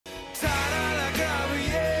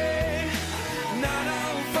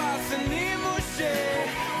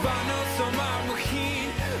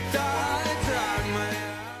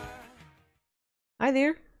Hi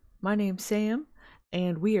there, my name's Sam,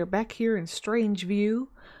 and we are back here in Strangeview.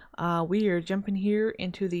 We are jumping here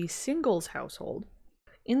into the singles household.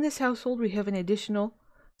 In this household, we have an additional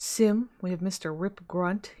sim. We have Mr. Rip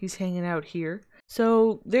Grunt. He's hanging out here.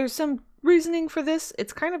 So there's some reasoning for this.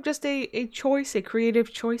 It's kind of just a choice, a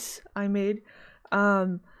creative choice I made.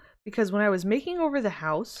 Because when I was making over the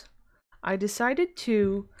house, I decided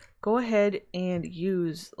to go ahead and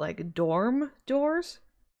use like dorm doors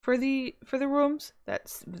for the rooms.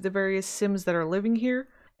 That's the various sims that are living here.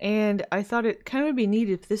 And I thought it kind of would be neat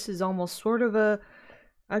if this is almost sort of a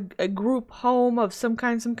group home of some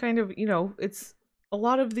kind of, you know, it's a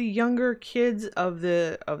lot of the younger kids of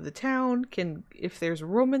the town can, if there's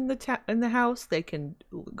room in the house, they can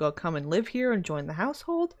go come and live here and join the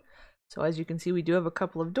household. So as you can see, we do have a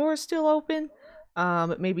couple of doors still open.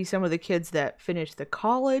 Maybe some of the kids that finish the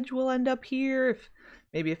college will end up here.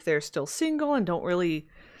 Maybe if they're still single and don't really,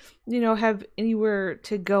 you know, have anywhere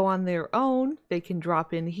to go on their own, they can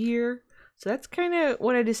drop in here. So that's kind of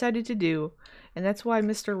what I decided to do. And that's why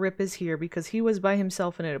Mr. Rip is here, because he was by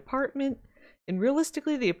himself in an apartment. And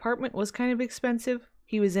realistically, the apartment was kind of expensive.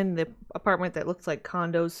 He was in the apartment that looks like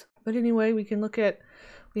condos. But anyway, we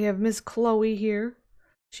have Miss Chloe here.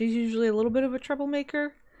 She's usually a little bit of a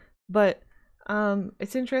troublemaker, but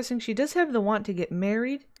it's interesting. She does have the want to get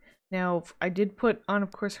married. Now, I did put on,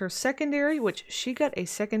 of course, her secondary, which she got a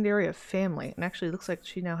secondary of family. And actually, it looks like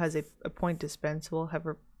she now has a point to spend, so we'll have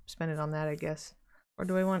her spend it on that, I guess. Or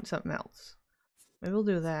do I want something else? Maybe we'll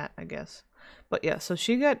do that, I guess. But yeah, so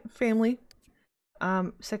she got family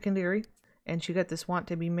secondary, and she got this want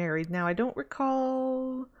to be married. Now, I don't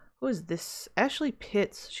recall... Who is this? Ashley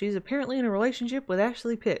Pitts. She's apparently in a relationship with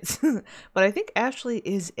Ashley Pitts. But I think Ashley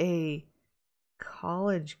is a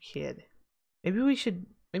college kid. Maybe we should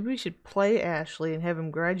play Ashley and have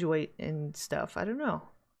him graduate and stuff. I don't know.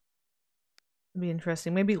 It'd be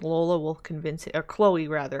interesting. Maybe Lola will convince it, or Chloe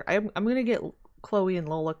rather. I'm gonna get Chloe and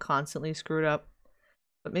Lola constantly screwed up.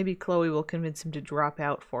 But maybe Chloe will convince him to drop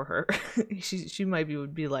out for her. she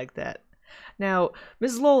would be like that. Now,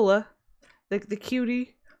 Ms. Lola, the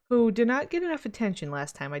cutie, who did not get enough attention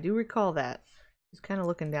last time. I do recall that. She's kind of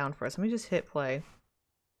looking down for us. Let me just hit play.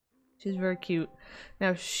 She's very cute.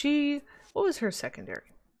 Now what was her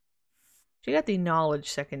secondary? She got the knowledge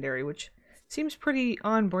secondary, which seems pretty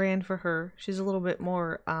on brand for her. She's a little bit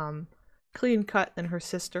more clean cut than her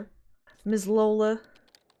sister. Ms. Lola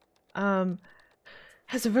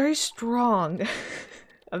has a very strong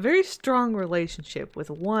relationship with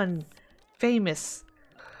one famous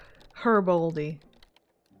herb oldie.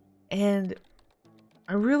 And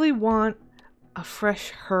I really want a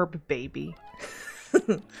fresh herb baby.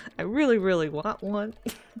 I really, really want one.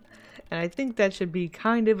 And I think that should be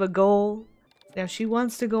kind of a goal. Now, she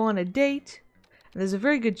wants to go on a date. And there's a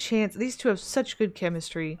very good chance, these two have such good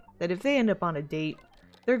chemistry, that if they end up on a date,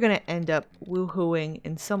 they're going to end up woohooing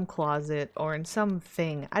in some closet or in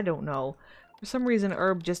something. I don't know. For some reason,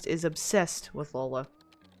 Herb just is obsessed with Lola.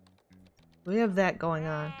 We have that going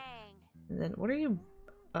on. And then, what are you...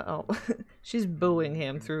 Uh-oh. She's booing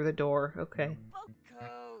him through the door. Okay.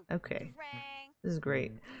 Okay. This is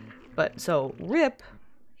great. But, so, Rip,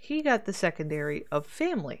 he got the secondary of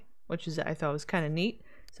family, which is, I thought was kind of neat.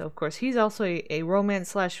 So, of course, he's also a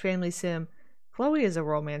romance/family sim. Chloe is a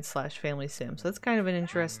romance/family sim. So that's kind of an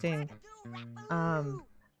interesting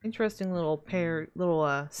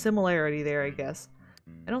little similarity there, I guess.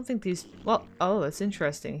 I don't think these... Well, oh, that's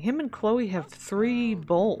interesting. Him and Chloe have 3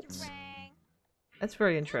 bolts. That's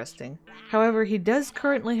very interesting. However, he does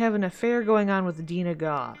currently have an affair going on with Dina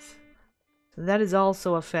Goth. So that is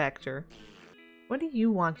also a factor. What do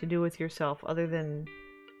you want to do with yourself other than...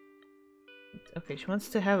 Okay, she wants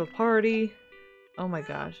to have a party. Oh my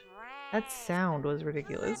gosh. That sound was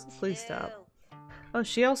ridiculous. Please stop. Oh,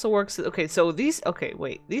 she also works... Okay, so these... Okay,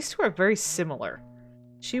 wait. These two are very similar.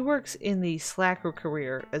 She works in the Slacker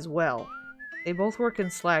career as well. They both work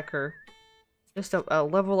in Slacker. Just a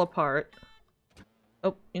level apart.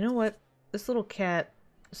 Oh, you know what? This little cat...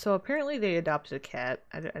 So apparently they adopted a cat.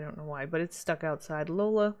 I don't know why, but it's stuck outside.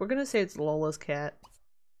 Lola. We're gonna say it's Lola's cat.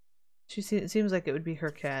 It seems like it would be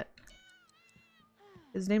her cat.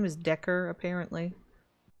 His name is Decker, apparently.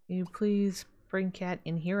 Can you please bring cat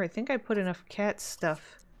in here? I think I put enough cat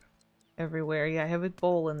stuff everywhere. Yeah, I have a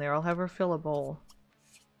bowl in there. I'll have her fill a bowl.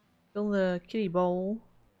 Fill the kitty bowl.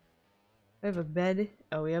 I have a bed.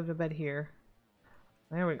 Oh, we have a bed here.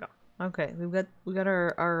 There we go. Okay, we got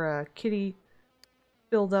our kitty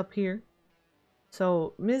filled up here.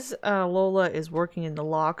 So Ms. Lola is working in the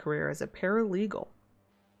law career as a paralegal.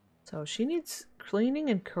 So she needs cleaning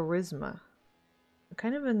and charisma. I'm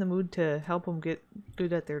kind of in the mood to help them get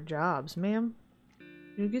good at their jobs, ma'am.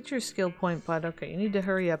 You get your skill point, bud. Okay, you need to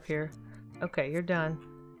hurry up here. Okay, you're done.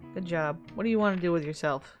 Good job. What do you want to do with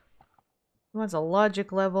yourself? He wants a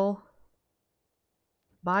logic level.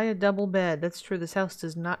 Buy a double bed. That's true. This house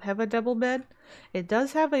does not have a double bed. It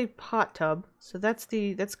does have a hot tub, so that's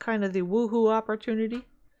kind of the woohoo opportunity.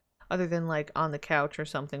 Other than like on the couch or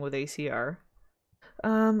something with ACR.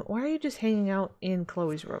 Why are you just hanging out in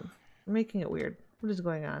Chloe's room? You're making it weird. What is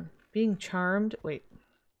going on? Being charmed? Wait.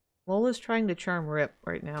 Lola's trying to charm Rip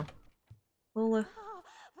right now. Lola.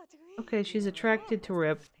 Okay, she's attracted to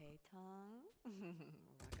Rip.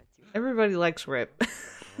 Everybody likes Rip.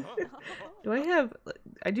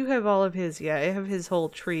 I do have all of his, yeah, I have his whole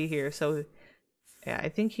tree here, so yeah, I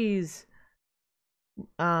think he's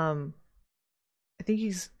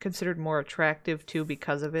considered more attractive too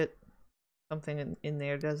because of it. Something in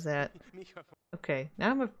there does that. Okay,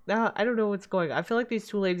 now I don't know what's going on. I feel like these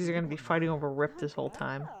two ladies are gonna be fighting over Rip this whole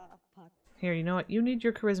time. Here, you know what? You need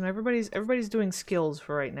your charisma. Everybody's doing skills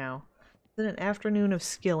for right now. It's an afternoon of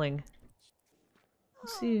skilling.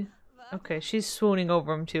 Let's see. Okay, she's swooning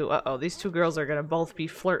over him too. Uh-oh, these two girls are gonna both be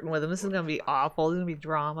flirting with him. This is gonna be awful. This is gonna be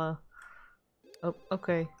drama. Oh,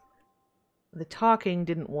 okay. The talking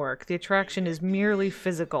didn't work. The attraction is merely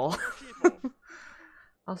physical.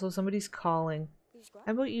 Also, somebody's calling.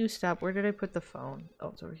 How about you stop? Where did I put the phone? Oh,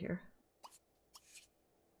 it's over here.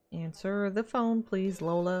 Answer the phone, please,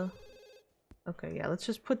 Lola. Okay, yeah, let's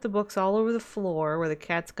just put the books all over the floor where the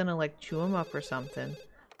cat's gonna, like, chew them up or something.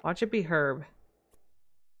 Watch it be Herb.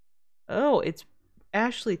 Oh, it's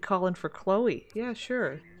Ashley calling for Chloe. Yeah,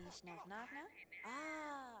 sure.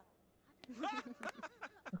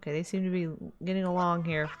 Okay, they seem to be getting along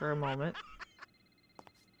here for a moment.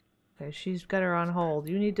 Okay, she's got her on hold.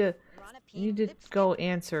 You need to go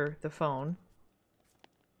answer the phone.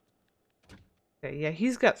 Okay, yeah,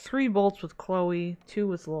 he's got 3 bolts with Chloe, 2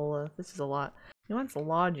 with Lola. This is a lot. He wants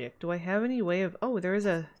logic. Do I have any way of... Oh, there is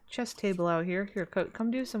a chess table out here. Here, come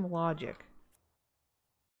do some logic.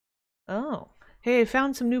 Oh. Hey, I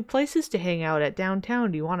found some new places to hang out at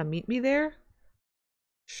downtown. Do you want to meet me there?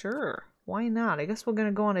 Sure. Why not? I guess we're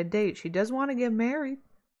gonna go on a date. She does want to get married.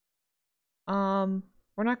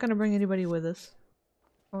 We're not gonna bring anybody with us.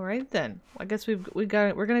 Alright then. I guess we're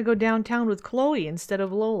gonna go downtown with Chloe instead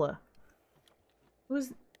of Lola.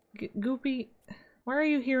 Who's... Goopy... Why are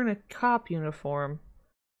you here in a cop uniform?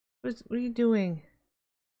 What are you doing?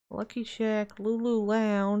 Lucky Shack, Lulu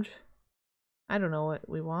Lounge. I don't know what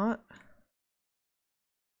we want.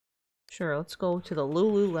 Sure, let's go to the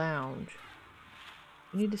Lulu Lounge.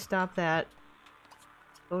 We need to stop that.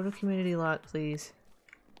 Go to community lot, please.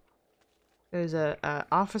 There's a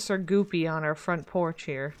Officer Goopy on our front porch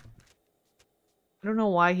here. I don't know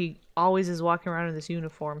why he always is walking around in this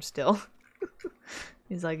uniform still.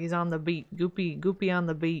 He's on the beat. Goopy on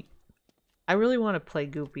the beat. I really want to play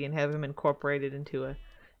Goopy and have him incorporated into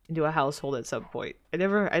a household at some point. I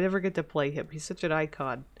never get to play him. He's such an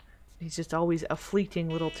icon. He's just always a fleeting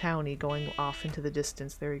little townie going off into the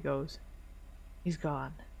distance. There he goes. He's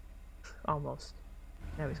gone. Almost.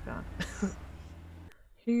 Now he's gone.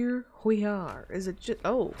 Here we are. Is it just...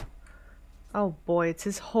 Oh. Oh boy, it's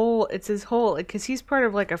his whole... Because he's part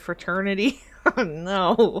of like a fraternity. Oh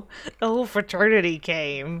no. The whole fraternity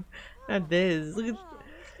came. Not this. Look at...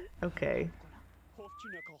 Okay.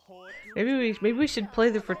 Maybe we should play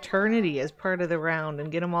the fraternity as part of the round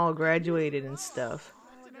and get them all graduated and stuff.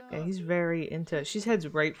 Yeah, he's very into... She heads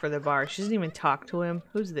right for the bar. She doesn't even talk to him.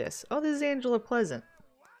 Who's this? Oh, this is Angela Pleasant.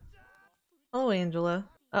 Hello, Angela.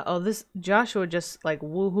 Uh-oh, this Joshua just, like,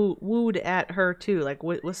 wooed at her, too. Like,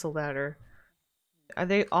 whistled at her. Are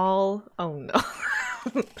they all... Oh, no.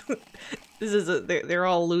 This is they're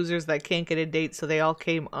all losers that can't get a date, so they all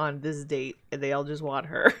came on this date, and they all just want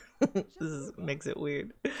her. Makes it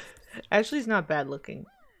weird. Ashley's not bad looking.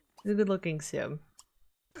 He's a good looking sim.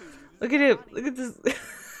 Look at him. Look at this.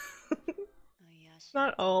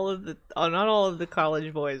 Not all of the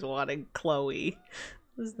college boys wanting Chloe.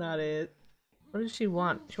 That's not it. What does she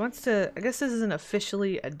want? She wants to... I guess this isn't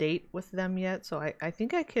officially a date with them yet, so I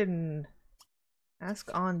think I can ask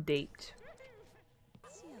on date.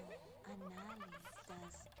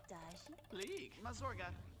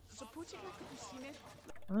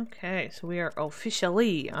 Okay, so we are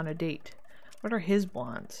officially on a date. What are his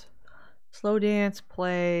wants? Slow dance,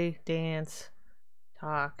 play, dance,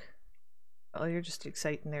 talk. Oh, you're just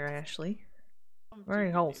exciting there, Ashley.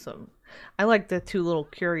 Very wholesome. I like the 2 little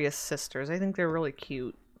curious sisters. I think they're really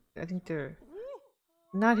cute. I think they're...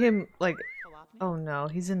 Not him, like... Oh no,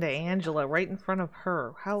 he's into Angela right in front of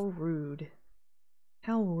her. How rude.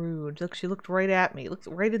 How rude. Look, she looked right at me. Looked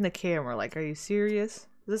right in the camera. Like, are you serious?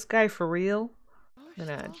 Is this guy for real? I'm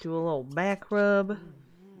gonna do a little back rub.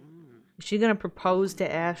 Is she gonna propose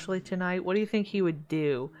to Ashley tonight? What do you think he would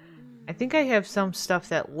do? I think I have some stuff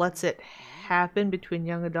that lets it happen between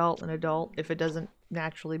young adult and adult if it doesn't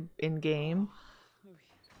naturally in-game.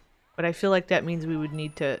 But I feel like that means we would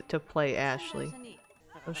need to play Ashley.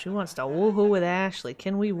 Oh, she wants to woohoo with Ashley.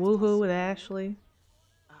 Can we woohoo with Ashley?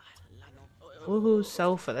 Woohoo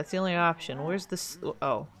sofa. That's the only option. Where's this?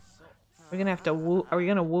 Oh. We're gonna have to woo. Are we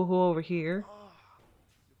gonna woohoo over here?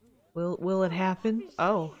 Will it happen?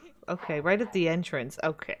 Oh. Okay. Right at the entrance.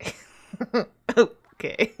 Okay.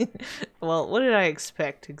 Okay. Well, what did I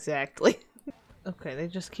expect exactly? Okay, they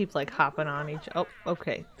just keep like hopping on each. Oh,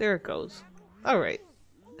 okay. There it goes. Alright.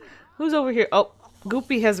 Who's over here? Oh,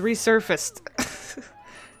 Goopy has resurfaced.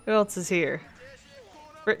 Who else is here?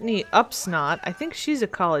 Brittany Upsnot. I think she's a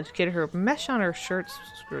college kid. Her mesh on her shirt's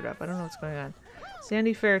screwed up. I don't know what's going on.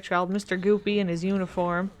 Sandy Fairchild, Mr. Goopy in his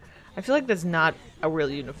uniform. I feel like that's not a real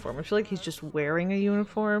uniform. I feel like he's just wearing a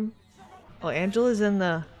uniform. Oh, Angela's in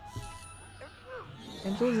the...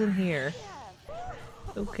 Angela's in here.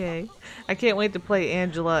 Okay. I can't wait to play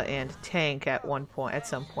Angela and Tank at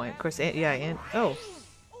some point. Of course, yeah, and... Oh.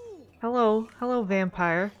 Hello. Hello,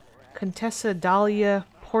 vampire. Contessa Dahlia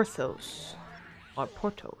Porthos. Or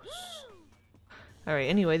Portos. Alright,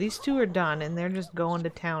 anyway, these two are done, and they're just going to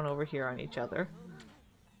town over here on each other.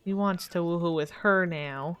 He wants to woohoo with her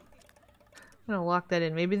now. I'm gonna lock that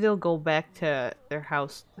in. Maybe they'll go back to their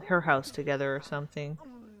house, her house together or something.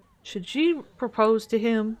 Should she propose to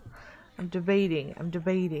him? I'm debating. I'm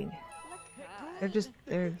debating.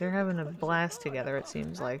 They're having a blast together, it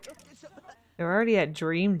seems like. They're already at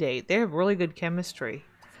dream date. They have really good chemistry.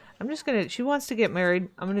 I'm just gonna... She wants to get married.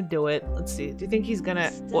 I'm gonna do it. Let's see. Do you think he's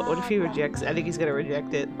gonna... What if he rejects? I think he's gonna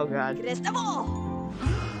reject it. Oh god.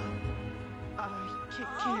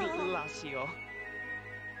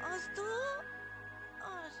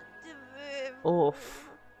 Oof.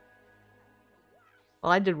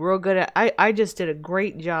 Well, I did real good at... I just did a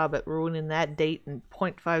great job at ruining that date in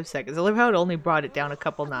 0.5 seconds. I love how it only brought it down a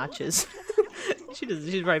couple notches.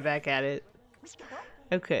 She's right back at it.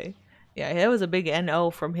 Okay. Yeah, that was a big NO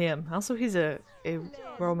from him. Also, he's a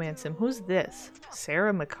romance him. Who's this?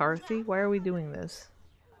 Sarah McCarthy? Why are we doing this?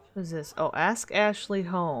 Who's this? Oh, ask Ashley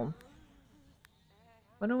home.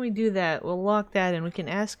 Why don't we do that? We'll lock that in. We can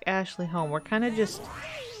ask Ashley home. We're kind of just...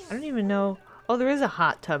 I don't even know... Oh, there is a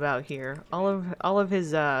hot tub out here. All of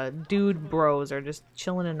his dude bros are just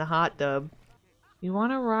chilling in the hot tub. You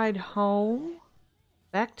want to ride home?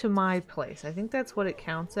 Back to my place. I think that's what it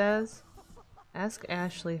counts as. Ask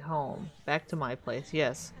Ashley home. Back to my place.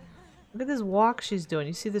 Yes. Look at this walk she's doing.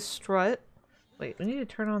 You see the strut? Wait, we need to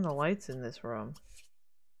turn on the lights in this room.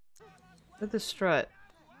 Look at the strut.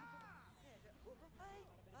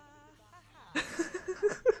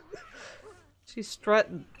 She's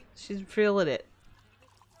strutting. She's feeling it.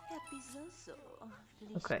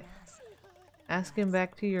 Okay. Ask him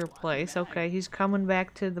back to your place. Okay, he's coming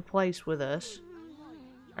back to the place with us.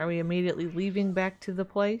 Are we immediately leaving back to the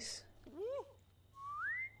place?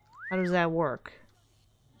 How does that work?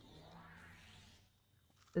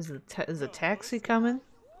 Is the taxi coming?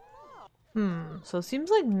 So it seems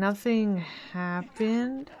like nothing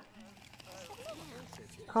happened.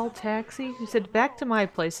 Call taxi? You said back to my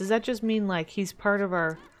place. Does that just mean like he's part of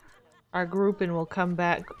our group and will come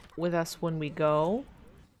back with us when we go?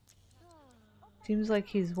 Seems like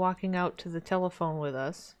he's walking out to the telephone with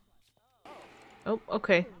us. Oh,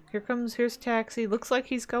 okay. Here's taxi. Looks like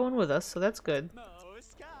he's going with us, so that's good.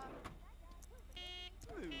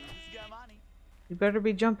 You better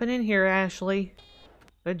be jumping in here, Ashley.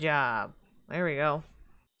 Good job. There we go.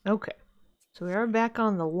 Okay. So we are back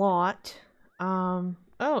on the lot.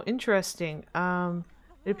 Oh, interesting.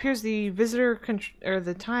 It appears the visitor or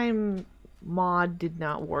the time mod did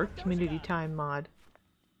not work. Community time mod.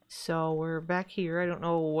 So we're back here. I don't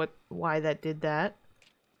know why that did that.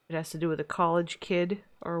 It has to do with a college kid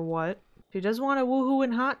or what. She does want a woohoo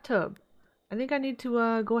in hot tub. I think I need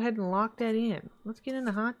to go ahead and lock that in. Let's get in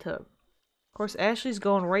the hot tub. Of course, Ashley's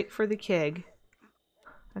going right for the keg.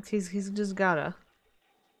 He's just gotta.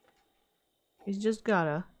 He's just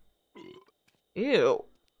gotta. Ew.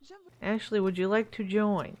 Ashley, would you like to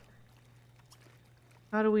join?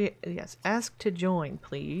 How do we... Yes, ask to join,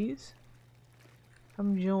 please.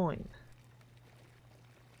 Come join.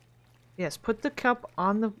 Yes, put the cup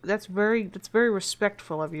on the... That's very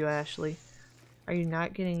respectful of you, Ashley. Are you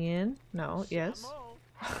not getting in? No, yes.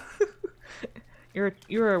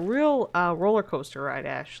 You're a real roller coaster ride,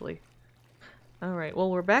 Ashley. Alright, well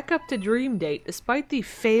we're back up to dream date. Despite the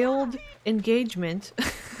failed engagement.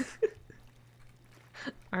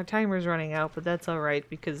 Our timer's running out, but that's alright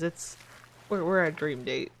because we're at dream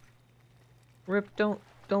date. Rip, don't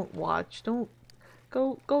Don't watch. Don't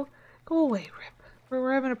go away, Rip.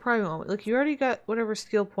 We're having a private moment. Look, you already got whatever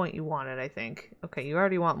skill point you wanted, I think. Okay, you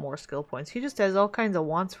already want more skill points. He just has all kinds of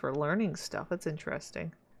wants for learning stuff. That's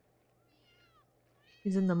interesting.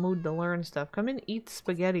 He's in the mood to learn stuff. Come and eat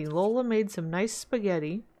spaghetti. Lola made some nice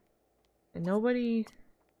spaghetti. And nobody's,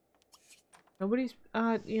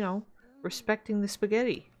 you know, respecting the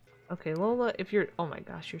spaghetti. Okay, Lola, if you're... Oh my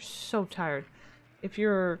gosh, you're so tired. If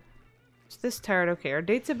you're this tired, okay, our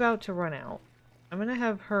date's about to run out. I'm gonna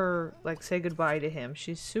have her, like, say goodbye to him.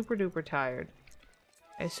 She's super duper tired.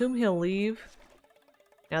 I assume he'll leave.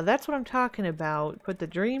 Now that's what I'm talking about. Put the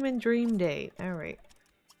dream in dream date. Alright.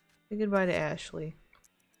 Say goodbye to Ashley.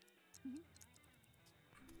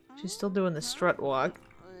 She's still doing the strut walk.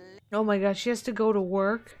 Oh my gosh, she has to go to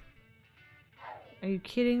work? Are you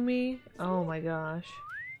kidding me? Oh my gosh.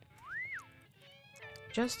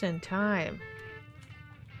 Just in time.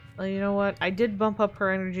 Well, you know what? I did bump up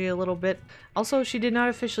her energy a little bit. Also, she did not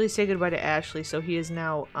officially say goodbye to Ashley, so he is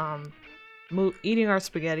now, eating our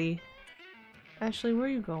spaghetti. Ashley, where are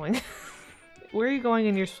you going? Where are you going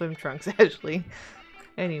in your swim trunks, Ashley?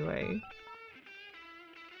 Anyway.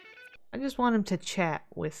 I just want him to chat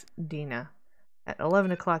with Dina at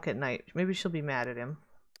 11 o'clock at night. Maybe she'll be mad at him.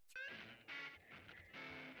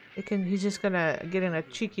 He's just gonna get in a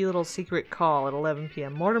cheeky little secret call at 11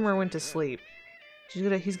 p.m. Mortimer went to sleep.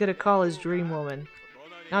 He's gonna call his dream woman.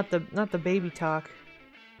 Not the baby talk.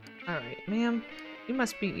 Alright, ma'am.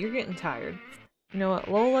 You're getting tired. You know what?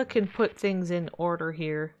 Lola can put things in order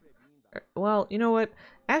here. Well, you know what?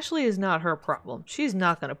 Ashley is not her problem. She's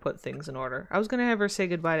not gonna put things in order. I was gonna have her say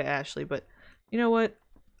goodbye to Ashley, but you know what?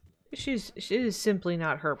 She is simply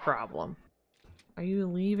not her problem. Are you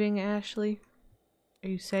leaving, Ashley? Are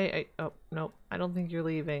you oh, no, I don't think you're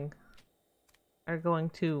leaving. Are going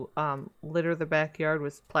to, litter the backyard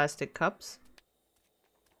with plastic cups?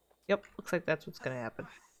 Yep, looks like that's what's gonna happen.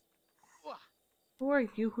 Who are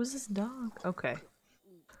you? Who's this dog? Okay.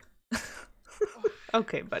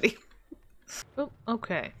 Okay, buddy. Oh,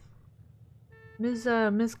 okay.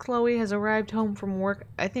 Miss Chloe has arrived home from work.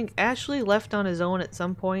 I think Ashley left on his own at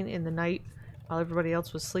some point in the night while everybody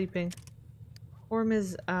else was sleeping. Poor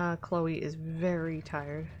Ms. Chloe is very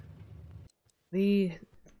tired. The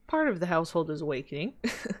part of the household is awakening.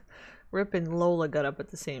 Rip and Lola got up at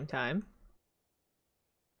the same time.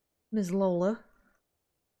 Ms. Lola,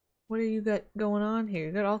 what do you got going on here?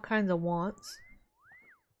 You got all kinds of wants.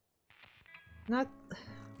 Not...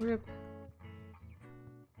 Rip...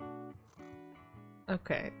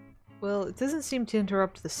 Okay. Well, it doesn't seem to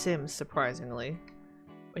interrupt the Sims, surprisingly.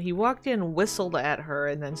 But he walked in, whistled at her,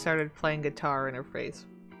 and then started playing guitar in her face.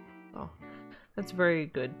 Oh, that's very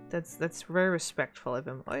good. That's very respectful of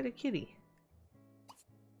him. Oh, the kitty.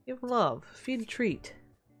 Give love. Feed treat.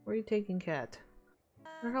 Where are you taking cat?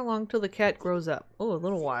 Wonder how long till the cat grows up? Oh, a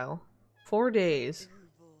little while. 4 days.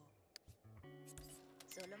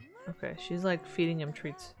 Okay, she's like feeding him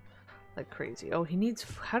treats like crazy. Oh, he needs...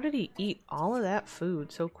 How did he eat all of that food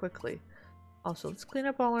so quickly? Also, let's clean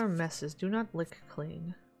up all our messes. Do not lick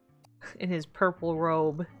clean. In his purple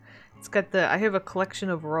robe. It's got the... I have a collection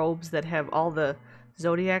of robes that have all the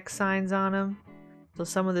zodiac signs on them. So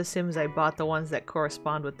some of the Sims I bought the ones that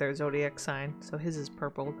correspond with their zodiac sign. So his is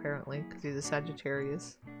purple apparently, because he's a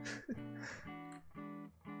Sagittarius.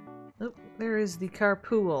 Oh, there is the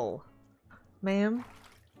carpool. Ma'am,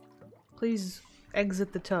 please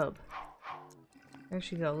exit the tub. There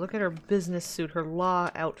she goes. Look at her business suit, her law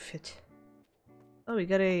outfit. Oh, we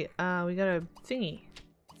got a thingy.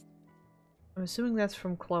 I'm assuming that's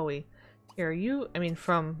from Chloe. Here,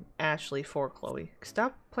 from Ashley for Chloe.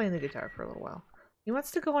 Stop playing the guitar for a little while. He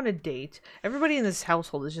wants to go on a date. Everybody in this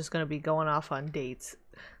household is just going to be going off on dates.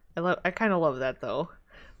 I kind of love that, though.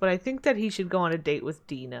 But I think that he should go on a date with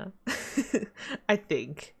Dina. I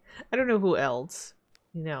think. I don't know who else.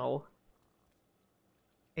 You know.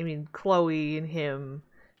 I mean, Chloe and him.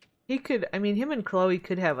 Him and Chloe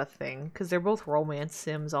could have a thing. Because they're both romance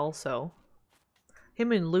Sims, also.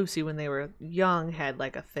 Him and Lucy, when they were young, had,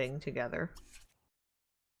 like, a thing together.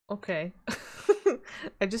 Okay.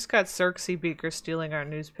 I just got Circe Beaker stealing our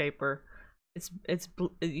newspaper.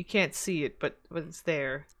 You can't see it, but it's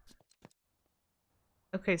there.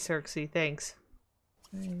 Okay, Circe, thanks.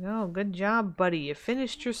 There you go. Good job, buddy. You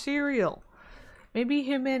finished your cereal. Maybe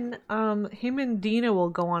him and Dina will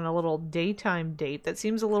go on a little daytime date. That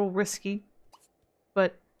seems a little risky.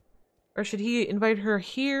 But, or should he invite her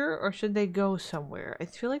here, or should they go somewhere? I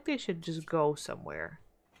feel like they should just go somewhere.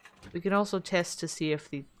 We can also test to see if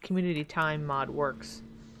the community time mod works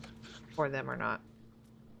for them or not.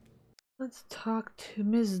 Let's talk to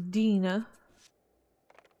Ms. Dina.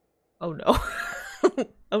 Oh no.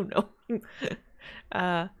 Oh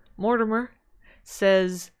no. Mortimer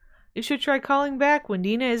says, you should try calling back when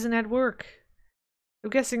Dina isn't at work. I'm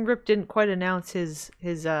guessing Rip didn't quite announce his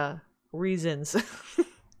reasons.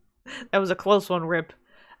 That was a close one, Rip.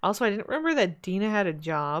 Also, I didn't remember that Dina had a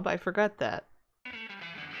job. I forgot that.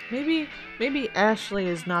 Maybe Ashley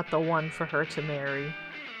is not the one for her to marry.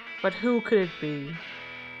 But who could it be?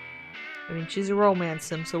 I mean, she's a romance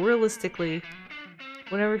sim, so realistically,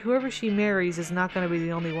 whoever she marries is not going to be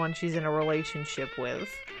the only one she's in a relationship with.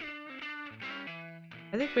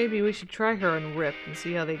 I think maybe we should try her and Rip and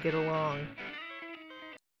see how they get along.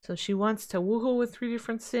 So she wants to woohoo with 3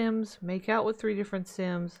 different sims, make out with 3 different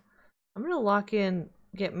sims. I'm gonna lock in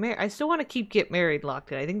get married. I still want to keep get married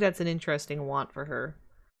locked in. I think that's an interesting want for her,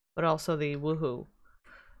 but also the woohoo.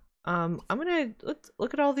 I'm gonna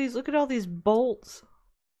look at all these bolts.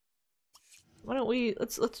 Why don't we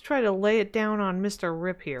let's try to lay it down on Mr.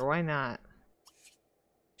 Rip here. Why not?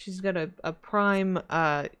 She's got a prime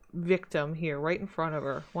victim here right in front of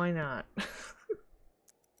her. Why not?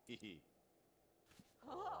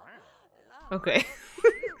 Okay.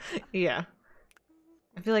 Yeah.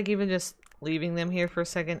 I feel like even just leaving them here for a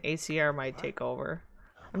second, ACR might take over.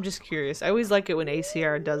 I'm just curious. I always like it when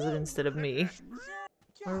ACR does it instead of me.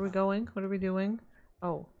 Where are we going? What are we doing?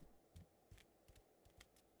 Oh.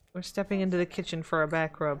 We're stepping into the kitchen for a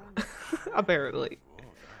back rub. Apparently.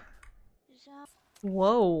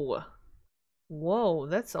 Whoa. Whoa,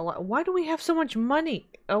 that's a lot. Why do we have so much money?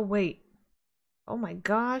 Oh, wait. Oh my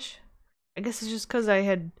gosh. I guess it's just because I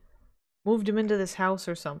had moved him into this house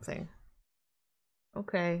or something.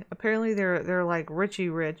 Okay, apparently they're like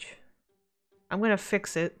richy rich. I'm gonna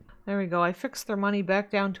fix it. There we go. I fixed their money back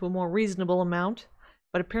down to a more reasonable amount,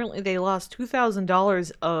 but apparently they lost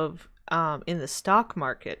 $2,000 of in the stock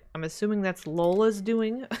market. I'm assuming that's Lola's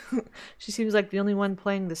doing. She seems like the only one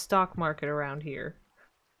playing the stock market around here.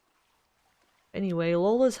 Anyway,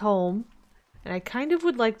 Lola's home, and I kind of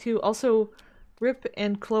would like to also. Rip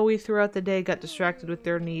and Chloe throughout the day got distracted with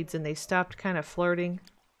their needs and they stopped kind of flirting.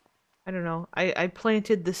 I don't know. I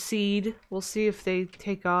planted the seed. We'll see if they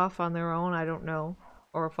take off on their own. I don't know.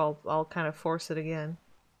 Or if I'll kind of force it again.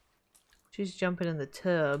 She's jumping in the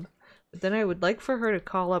tub. But then I would like for her to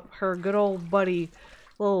call up her good old buddy,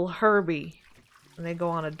 little Herbie. And they go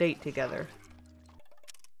on a date together.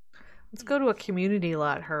 Let's go to a community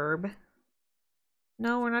lot, Herb.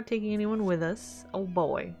 No, we're not taking anyone with us. Oh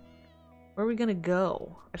boy. Where are we gonna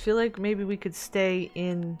go? I feel like maybe we could stay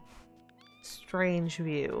in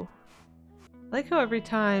Strangeview. I like how every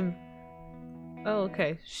time... Oh,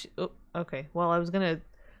 okay. Oh, okay. Well, I was gonna...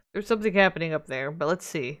 There's something happening up there, but let's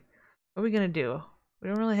see. What are we gonna do? We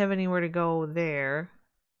don't really have anywhere to go there.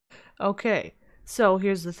 Okay. So,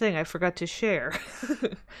 here's the thing. I forgot to share.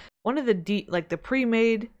 One of the the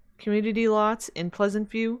pre-made community lots in Pleasant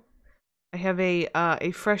View, I have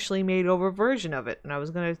a freshly made over version of it, and I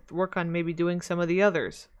was gonna work on maybe doing some of the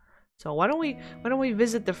others. So why don't we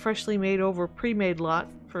visit the freshly made over pre-made lot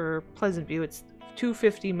for Pleasant View? It's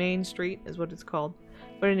 250 Main Street is what it's called.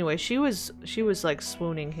 But anyway, she was like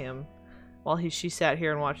swooning him while she sat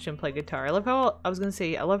here and watched him play guitar. I love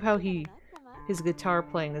how his guitar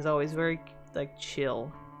playing is always very like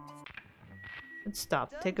chill. Let's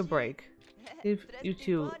stop. Take a break. You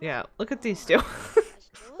two, yeah. Look at these two.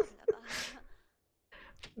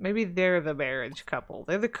 Maybe they're the marriage couple.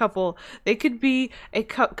 They're the couple. They could be a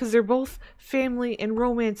couple because they're both family and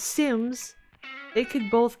romance sims. They could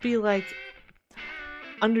both be like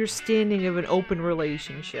understanding of an open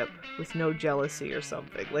relationship with no jealousy or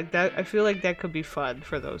something like that. I feel like that could be fun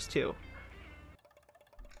for those two.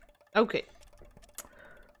 Okay.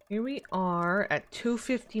 Here we are at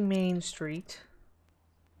 250 Main Street.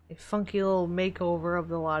 A funky little makeover of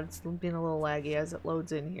the lot. It's being a little laggy as it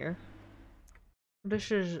loads in here.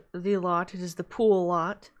 This is the lot. It is the pool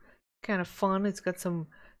lot. Kind of fun. It's got some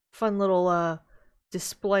fun little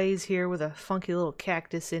displays here with a funky little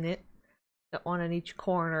cactus in it. Got one in each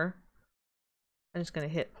corner. I'm just gonna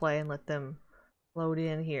hit play and let them load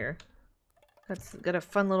in here. Got a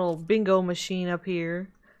fun little bingo machine up here.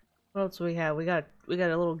 What else do we have? We got a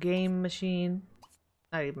little game machine.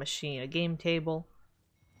 Not a machine, a game table.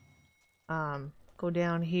 Go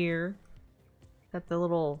down here. Got the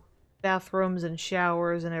little bathrooms and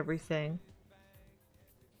showers and everything.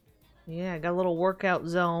 Yeah, got a little workout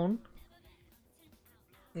zone.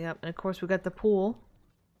 Yep, and of course we got the pool.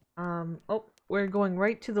 Oh, we're going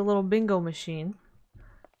right to the little bingo machine.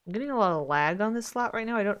 I'm getting a lot of lag on this slot right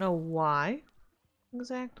now. I don't know why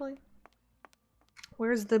exactly.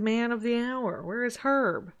 Where's the man of the hour? Where is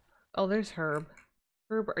Herb? Oh, there's Herb.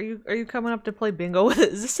 Herb, are you coming up to play bingo with us?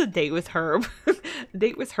 Is this a date with Herb? A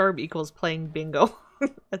date with Herb equals playing bingo.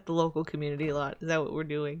 at the local community lot. Is that what we're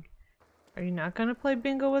doing? Are you not gonna play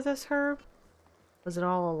bingo with us, Herb? Was it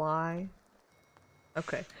all a lie?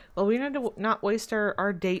 Okay. Well, we need to not waste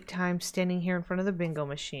our date time standing here in front of the bingo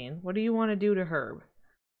machine. What do you want to do to Herb?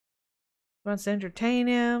 Wants to entertain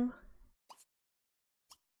him?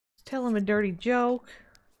 Tell him a dirty joke?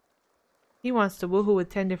 He wants to woohoo with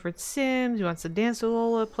 10 different Sims. He wants to dance with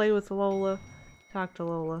Lola, play with Lola, talk to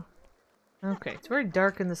Lola. Okay, it's very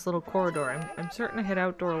dark in this little corridor. I'm certain I had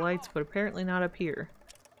outdoor lights, but apparently not up here.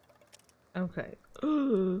 Okay.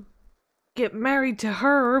 Get married to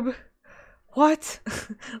Herb? What?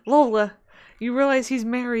 Lola, you realize he's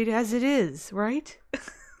married as it is, right?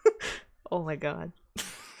 Oh my god.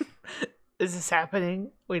 Is this happening?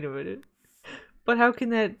 Wait a minute. But how can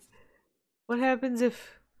that... What happens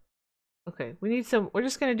if... Okay, we need some... We're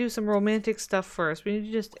just gonna do some romantic stuff first. We need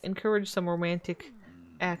to just encourage some romantic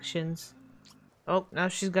actions. Oh, now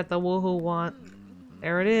she's got the woohoo want.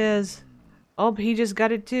 There it is. Oh, he just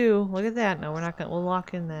got it too. Look at that. No, we're not gonna... We'll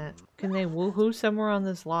lock in that. Can they woohoo somewhere on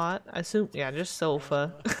this lot? I assume... Yeah, just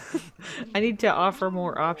sofa. I need to offer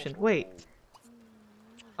more options. Wait.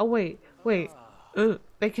 Oh, wait. Wait.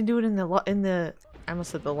 They can do it in the... I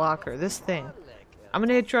almost said the locker. This thing. I'm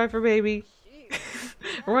gonna hit try for baby.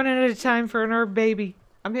 Running out of time for an herb baby.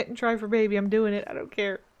 I'm hitting try for baby. I'm doing it. I don't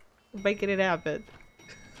care. I'm making it happen.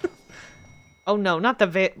 Oh no, not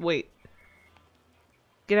the wait.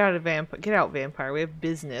 Get out of vampire. Get out, vampire. We have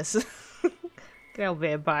business. Get out,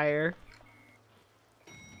 vampire.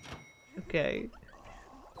 Okay.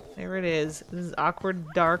 There it is. This is awkward,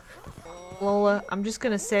 dark. Lola, I'm just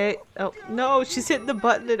gonna say... Oh, no! She's hitting the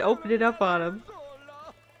button and opened it up on him.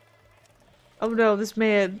 Oh no, this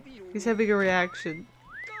man. He's having a reaction.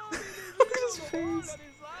 Look at his face.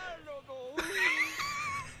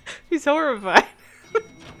 He's horrified.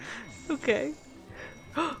 Okay.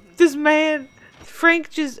 This man! Frank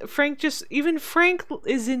just... Even Frank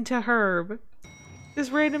is into Herb. This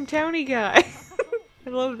random townie guy. I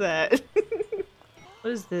love that.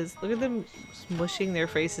 What is this? Look at them smushing their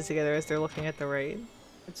faces together as they're looking at the rain.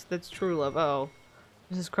 That's true love. Oh.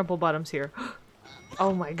 This is Crumple Bottoms here.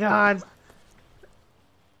 Oh my god.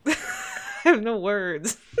 I have no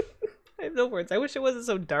words. I have no words. I wish it wasn't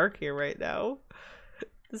so dark here right now.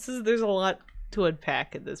 There's a lot to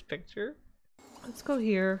unpack in this picture. Let's go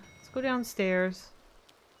here. Let's go downstairs.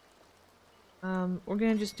 We're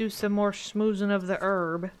gonna just do some more schmoozing of the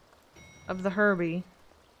herb. Of the Herbie.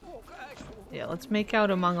 Yeah, let's make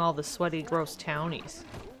out among all the sweaty, gross townies.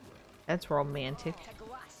 That's romantic.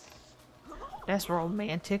 That's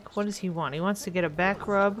romantic. What does he want? He wants to get a back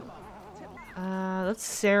rub. Let's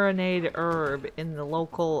serenade Herb in the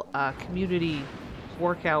local, community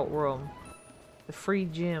workout room. The free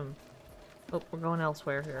gym. Oh, we're going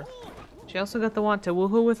elsewhere here. She also got the want to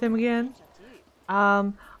woohoo with him again.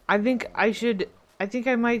 I think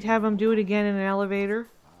I might have him do it again in an elevator.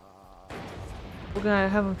 We're gonna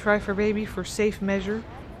have him try for baby for safe measure.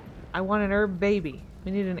 I want an herb baby.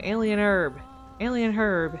 We need an alien herb. Alien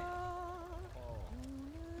herb.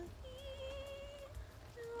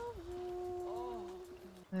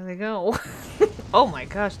 There they go. Oh my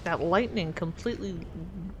gosh, that lightning completely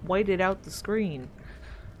whited out the screen.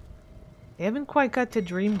 They haven't quite got to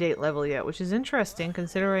dream date level yet, which is interesting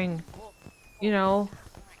considering, you know,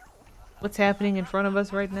 what's happening in front of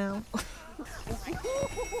us right now.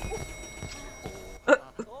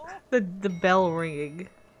 The bell ringing.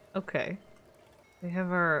 Okay. We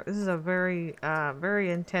have this is a very,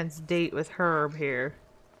 very intense date with Herb here.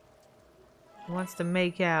 He wants to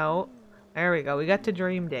make out. There we go. We got to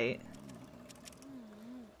dream date.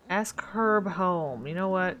 Ask Herb home. You know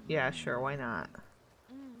what? Yeah, sure. Why not?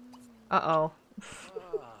 Uh-oh.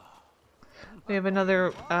 We have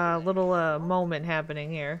another, little, moment happening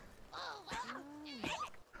here.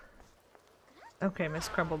 Okay, Miss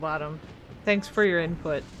Crumplebottom. Thanks for your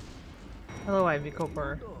input. Hello, Ivy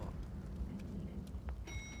Cooper.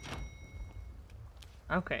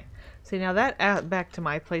 Okay. See, now that back to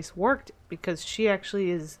my place worked because she actually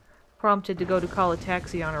is prompted to go to call a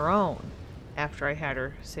taxi on her own after I had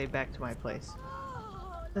her say back to my place.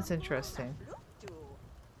 That's interesting.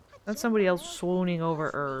 That's somebody else swooning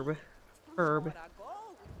over Herb.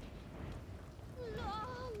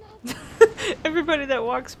 Everybody that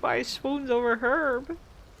walks by swoons over Herb.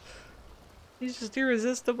 He's just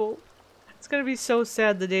irresistible. It's gonna be so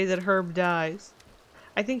sad the day that Herb dies.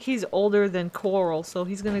 I think he's older than Coral, so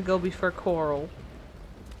he's gonna go before Coral.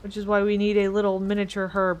 Which is why we need a little miniature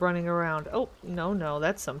Herb running around. Oh, no,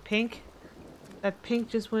 that's some pink. That pink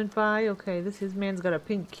just went by. Okay, his man's got a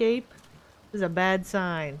pink cape. This is a bad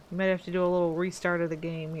sign. You might have to do a little restart of the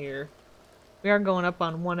game here. We are going up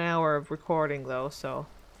on 1 hour of recording though, so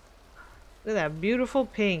look at that beautiful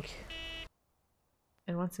pink.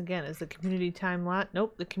 And once again, is the community time mod?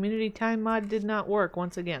 Nope, the community time mod did not work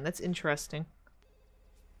once again. That's interesting.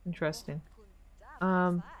 Interesting.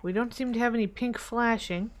 We don't seem to have any pink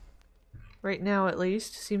flashing. Right now, at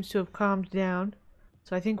least. Seems to have calmed down.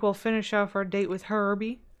 So I think we'll finish off our date with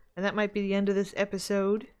Herbie. And that might be the end of this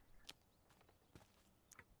episode.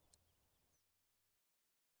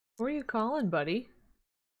 Who are you calling, buddy?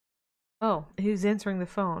 Oh, he's answering the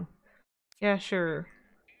phone. Yeah, sure.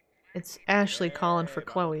 It's Ashley calling for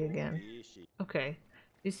Chloe again. Okay.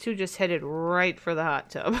 These two just headed right for the hot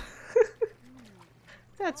tub.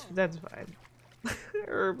 That's fine.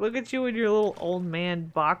 Herb, look at you in your little old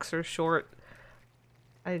man boxer short.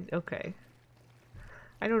 Okay.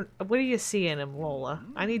 I don't. What do you see in him, Lola?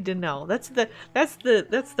 I need to know. That's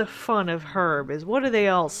the fun of Herb, is what do they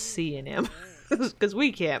all see in him? Because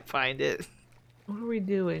we can't find it. What are we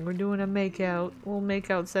doing? We're doing a makeout. Little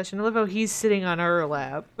makeout session. I love how he's sitting on her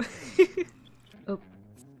lap. Oh,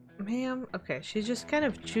 ma'am. Okay, she's just kind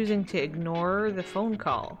of choosing to ignore the phone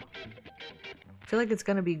call. I feel like it's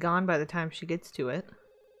gonna be gone by the time she gets to it.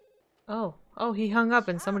 Oh, he hung up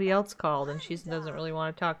and somebody else called and she doesn't really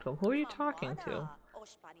want to talk to him. Who are you talking to?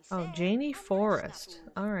 Oh, Janie Forrest.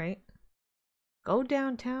 Alright. Go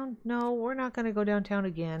downtown? No, we're not gonna go downtown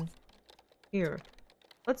again. Here.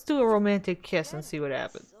 Let's do a romantic kiss and see what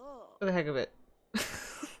happens. For the heck of it.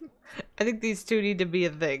 I think these two need to be a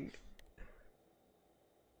thing.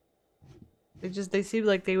 They seem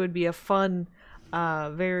like they would be a fun,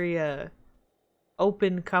 very,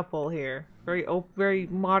 open couple here. Very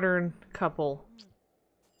modern couple.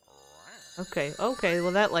 Okay,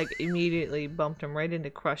 well that like immediately bumped him right into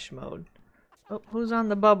crush mode. Oh, who's on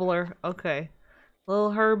the bubbler? Okay.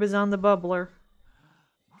 Little Herb is on the bubbler.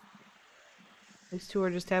 These two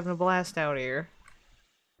are just having a blast out here.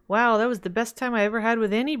 Wow, that was the best time I ever had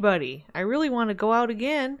with anybody. I really want to go out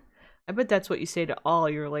again. I bet that's what you say to all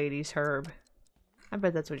your ladies, Herb. I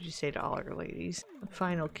bet that's what you say to all your ladies. A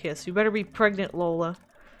final kiss. You better be pregnant, Lola.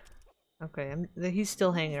 Okay, he's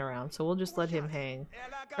still hanging around, so we'll just let him hang.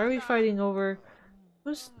 Are we fighting over...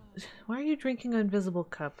 Why are you drinking an invisible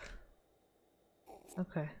cup?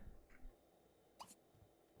 Okay.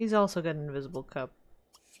 He's also got an invisible cup.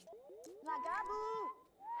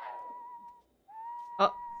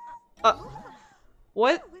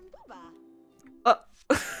 What?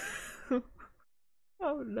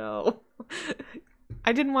 Oh no.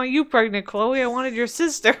 I didn't want you pregnant, Chloe. I wanted your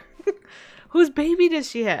sister. Whose baby does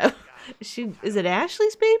she have? Is it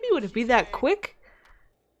Ashley's baby? Would it be that quick?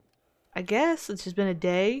 I guess. It's just been a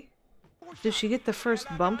day. Did she get the first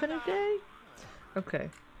bump in a day? Okay.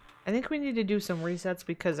 I think we need to do some resets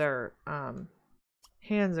because our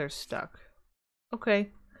hands are stuck. Okay.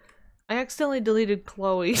 I accidentally deleted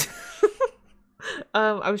Chloe.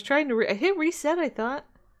 I was trying to I hit reset, I thought.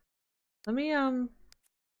 Let me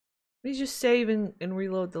just save and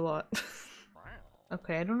reload the lot.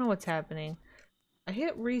 Okay, I don't know what's happening. I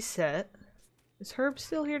hit reset. Is Herb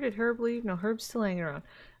still here? Did Herb leave? No, Herb's still hanging around.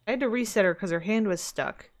 I had to reset her because her hand was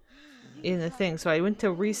stuck in the thing. So I went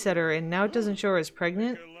to reset her and now it doesn't show her as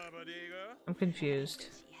pregnant. I'm confused.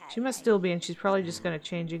 She must still be, and she's probably just gonna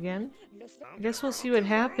change again. I guess we'll see what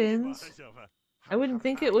happens. I wouldn't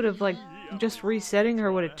think it would have, like, just resetting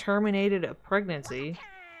her would have terminated a pregnancy.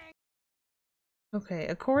 Okay,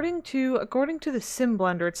 according to the sim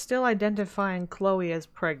blender, it's still identifying Chloe as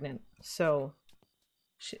pregnant. So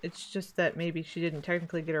it's just that maybe she didn't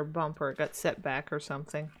technically get her bump or it got set back or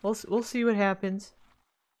something. We'll see what happens.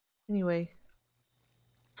 Anyway,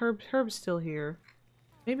 Herb's still here.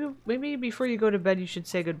 Maybe before you go to bed you should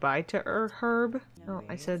say goodbye to Herb. No,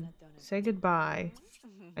 I said say goodbye.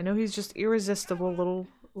 I know he's just irresistible little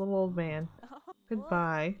old man.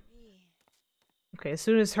 Goodbye. Okay, as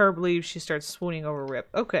soon as Herb leaves, she starts swooning over Rip.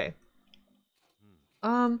 Okay.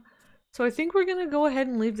 So I think we're gonna go ahead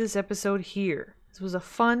and leave this episode here. This was a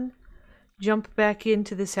fun jump back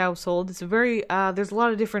into this household. It's a very, there's a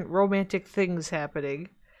lot of different romantic things happening.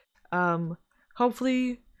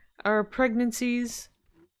 Hopefully our pregnancies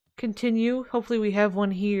continue. Hopefully we have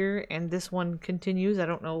one here and this one continues. I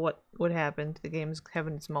don't know what would happen. The game's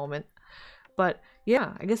having its moment. But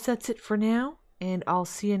yeah, I guess that's it for now. And I'll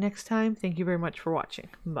see you next time. Thank you very much for watching.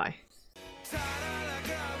 Bye.